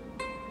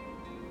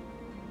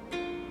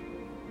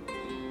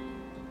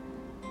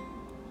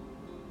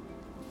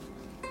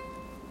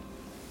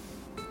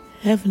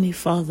Heavenly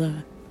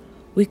Father,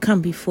 we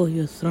come before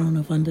your throne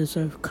of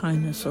undeserved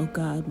kindness, O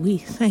God. We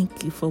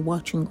thank you for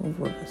watching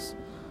over us,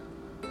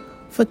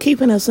 for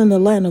keeping us in the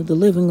land of the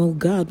living, O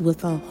God,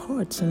 with our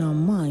hearts and our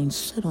minds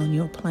set on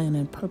your plan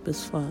and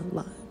purpose for our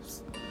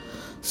lives.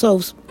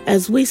 So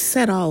as we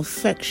set our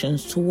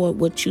affections toward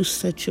what you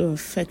set your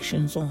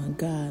affections on,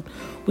 God,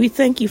 we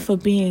thank you for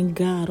being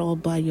God all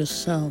by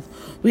yourself.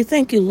 We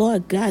thank you,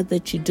 Lord God,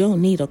 that you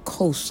don't need a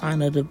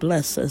cosigner to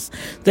bless us,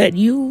 that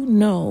you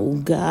know,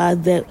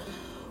 God, that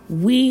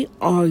we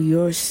are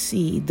your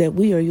seed, that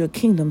we are your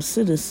kingdom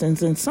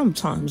citizens, and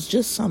sometimes,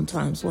 just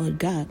sometimes, Lord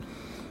God,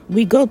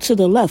 we go to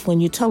the left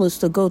when you tell us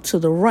to go to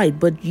the right,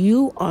 but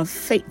you are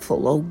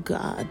faithful, oh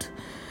God,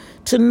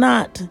 to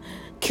not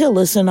kill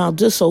us in our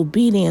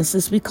disobedience.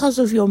 It's because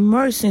of your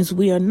mercies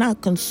we are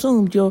not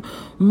consumed. Your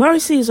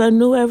mercies are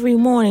new every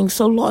morning.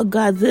 So, Lord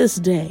God, this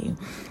day,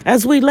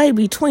 as we lay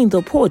between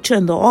the porch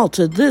and the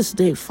altar this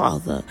day,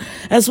 Father,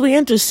 as we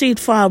intercede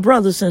for our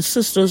brothers and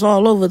sisters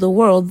all over the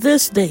world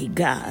this day,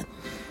 God,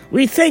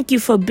 we thank you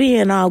for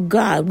being our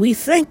God. We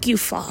thank you,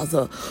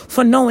 Father,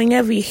 for knowing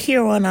every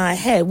hair on our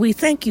head. We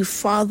thank you,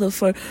 Father,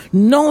 for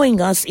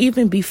knowing us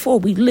even before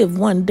we lived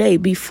one day,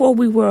 before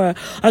we were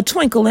a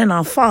twinkle in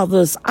our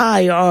father's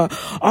eye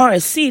or a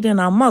seed in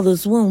our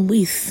mother's womb.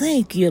 We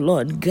thank you,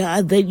 Lord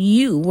God, that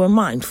you were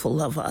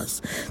mindful of us,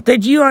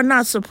 that you are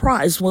not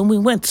surprised when we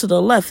went to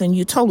the left and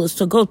you told us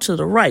to go to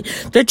the right,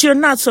 that you're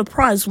not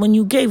surprised when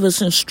you gave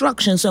us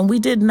instructions and we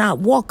did not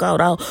walk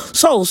out our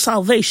soul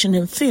salvation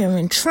in fear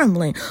and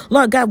trembling.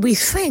 Lord God, we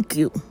thank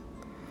you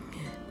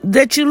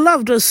that you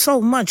loved us so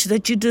much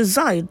that you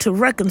desired to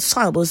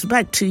reconcile us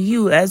back to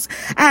you as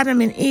Adam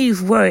and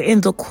Eve were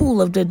in the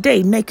cool of the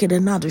day, naked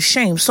and not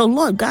ashamed. So,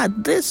 Lord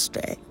God, this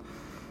day,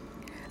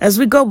 as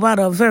we go about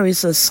our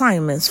various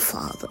assignments,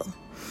 Father,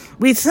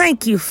 we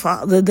thank you,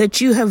 Father,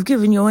 that you have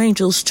given your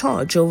angels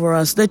charge over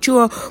us, that you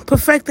are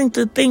perfecting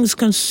the things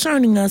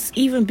concerning us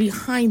even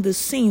behind the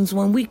scenes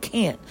when we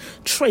can't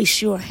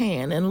trace your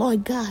hand. And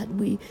Lord God,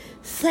 we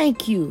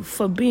thank you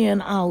for being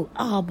our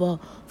Abba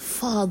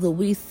Father.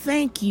 We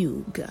thank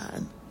you,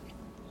 God.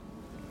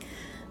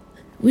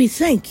 We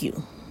thank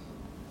you.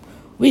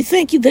 We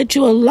thank you that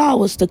you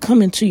allow us to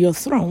come into your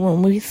throne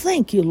room. We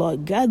thank you,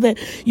 Lord God, that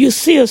you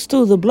see us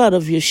through the blood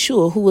of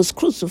Yeshua, who was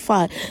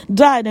crucified,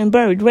 died and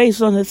buried,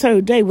 raised on the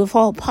third day with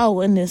all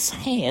power in his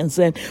hands.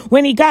 And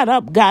when he got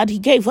up, God, he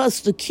gave us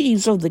the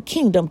keys of the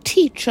kingdom.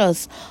 Teach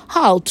us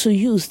how to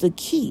use the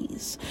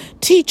keys.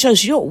 Teach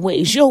us your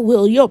ways, your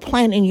will, your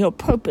plan, and your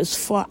purpose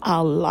for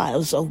our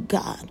lives, oh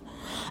God.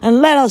 And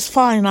let us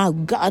find our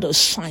God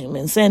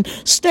assignments and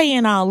stay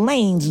in our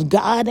lanes,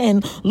 God.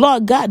 And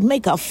Lord God,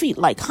 make our feet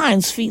like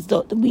hinds feet,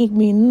 that we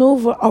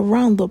maneuver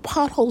around the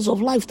potholes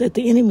of life that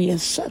the enemy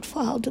has set for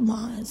our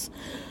demise.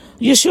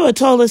 Yeshua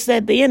told us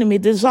that the enemy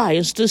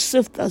desires to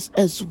sift us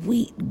as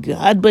wheat,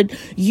 God, but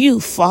you,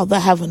 Father,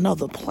 have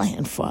another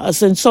plan for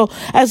us. And so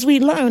as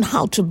we learn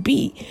how to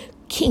be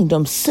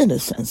kingdom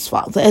citizens,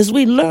 Father, as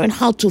we learn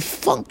how to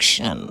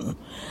function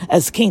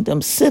as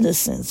kingdom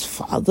citizens,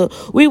 Father,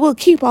 we will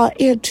keep our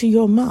ear to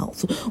your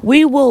mouth.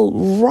 We will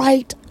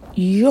write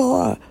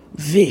your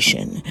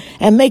vision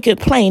and make it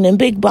plain in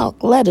big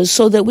block letters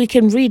so that we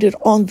can read it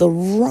on the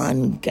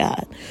run,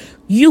 God.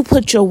 You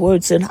put your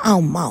words in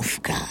our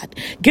mouth, God.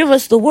 Give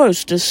us the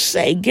words to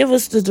say. Give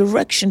us the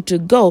direction to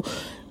go.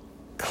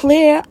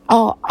 Clear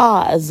our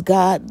eyes,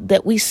 God,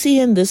 that we see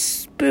in the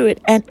spirit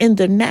and in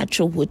the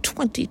natural with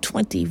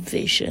 20/20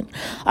 vision.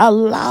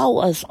 Allow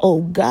us,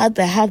 oh God,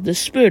 to have the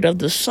spirit of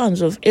the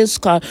sons of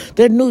Issachar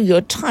that knew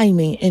your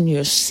timing and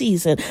your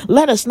season.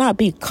 Let us not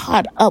be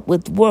caught up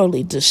with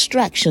worldly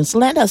distractions.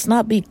 Let us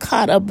not be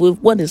caught up with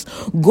what is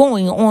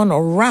going on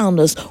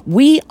around us.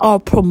 We are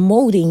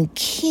promoting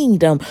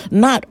kingdom,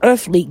 not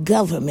earthly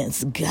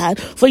governments, God.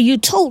 For you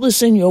told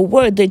us in your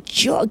word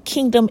that your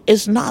kingdom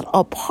is not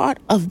a part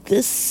of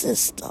this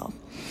system,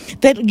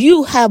 that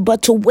you have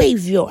but to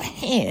wave your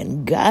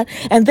hand, God,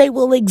 and they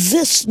will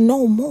exist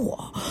no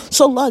more.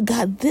 So, Lord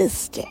God,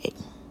 this day,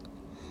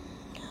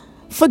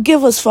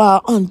 forgive us for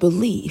our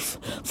unbelief.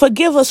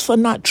 Forgive us for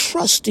not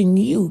trusting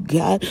you,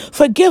 God.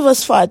 Forgive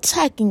us for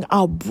attacking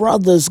our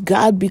brothers,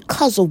 God,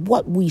 because of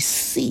what we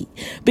see,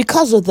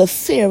 because of the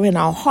fear in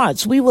our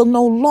hearts. We will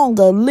no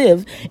longer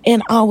live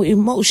in our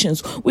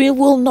emotions. We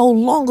will no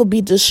longer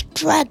be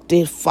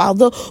distracted,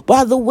 Father,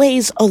 by the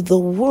ways of the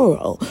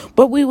world,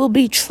 but we will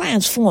be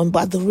transformed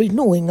by the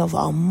renewing of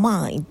our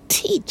mind.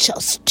 Teach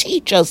us,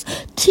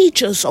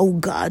 oh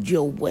God,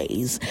 your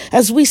ways.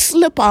 As we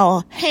slip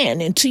our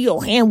hand into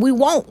your hand, we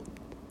won't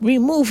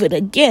remove it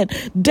again.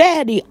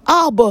 Daddy,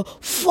 Abba,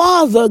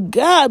 Father,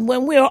 God,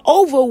 when we are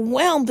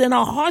overwhelmed and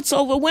our hearts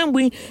overwhelmed,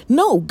 we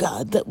know,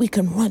 God, that we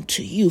can run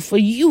to you. For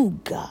you,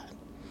 God,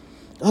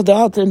 are the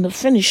author and the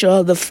finisher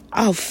of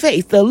our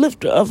faith, the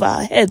lifter of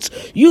our heads.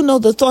 You know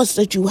the thoughts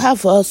that you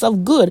have for us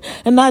of good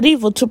and not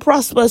evil, to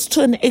prosper us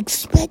to an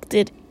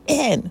expected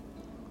end.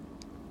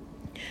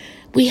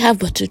 We have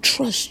but to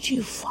trust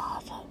you, Father.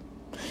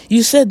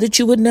 You said that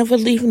you would never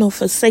leave nor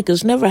forsake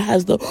us. Never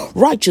has the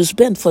righteous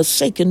been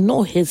forsaken,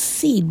 nor his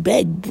seed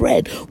beg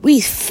bread. We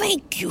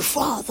thank you,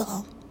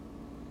 Father.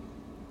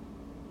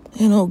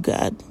 And oh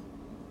God,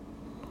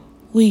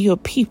 we, your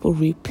people,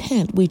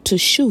 repent. We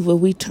teshuva.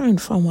 We turn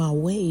from our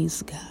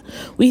ways, God.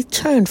 We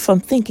turn from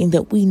thinking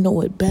that we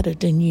know it better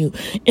than you.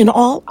 In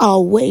all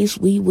our ways,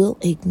 we will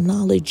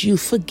acknowledge you.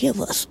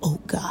 Forgive us, oh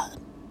God.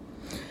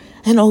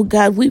 And oh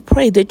God, we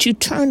pray that you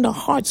turn the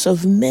hearts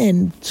of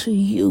men to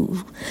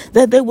you,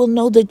 that they will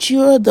know that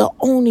you're the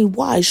only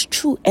wise,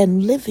 true,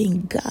 and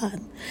living God.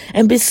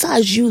 And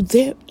besides you,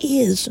 there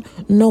is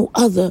no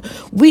other.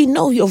 We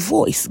know your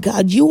voice,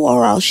 God. You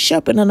are our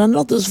shepherd, and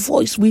another's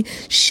voice we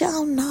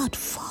shall not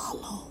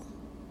follow.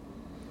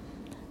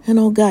 And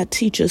oh God,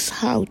 teach us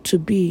how to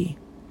be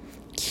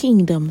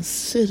kingdom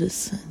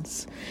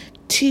citizens.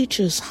 Teach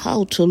us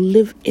how to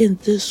live in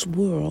this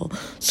world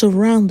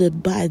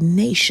surrounded by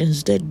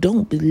nations that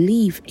don't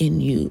believe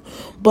in you,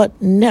 but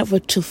never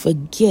to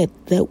forget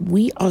that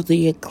we are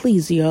the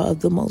ecclesia of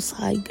the Most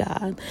High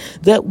God,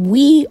 that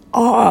we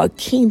are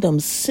kingdom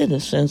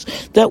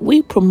citizens, that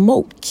we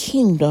promote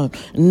kingdom,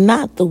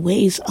 not the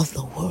ways of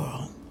the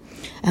world.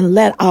 And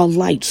let our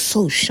light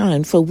so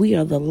shine, for we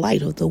are the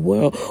light of the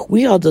world.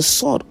 We are the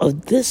salt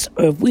of this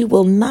earth. We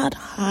will not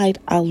hide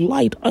our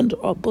light under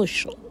a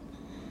bushel.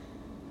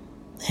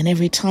 And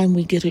every time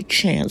we get a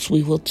chance,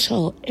 we will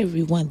tell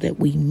everyone that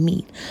we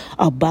meet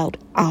about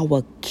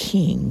our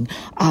King,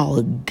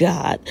 our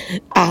God,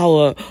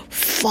 our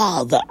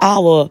Father,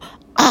 our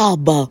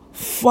Abba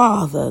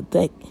Father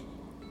that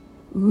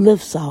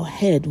lifts our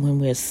head when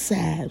we're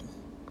sad,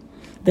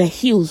 that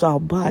heals our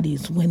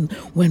bodies when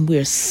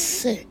we're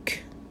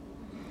sick,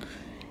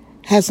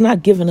 has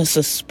not given us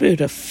a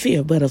spirit of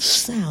fear, but of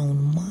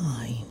sound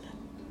mind.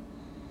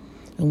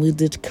 And we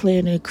declare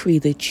and decree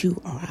that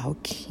you are our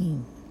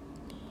King,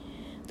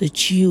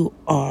 that you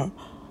are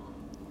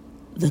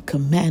the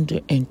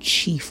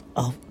commander-in-chief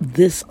of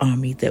this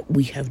army that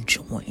we have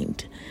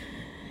joined.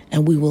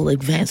 And we will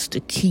advance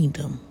the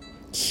kingdom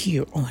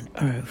here on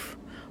earth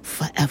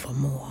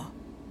forevermore.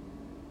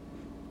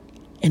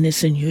 And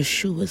it's in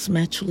Yeshua's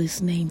matchless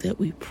name that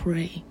we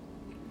pray.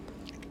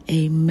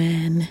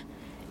 Amen,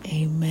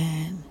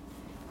 amen,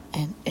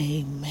 and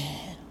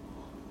amen.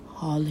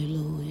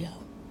 Hallelujah.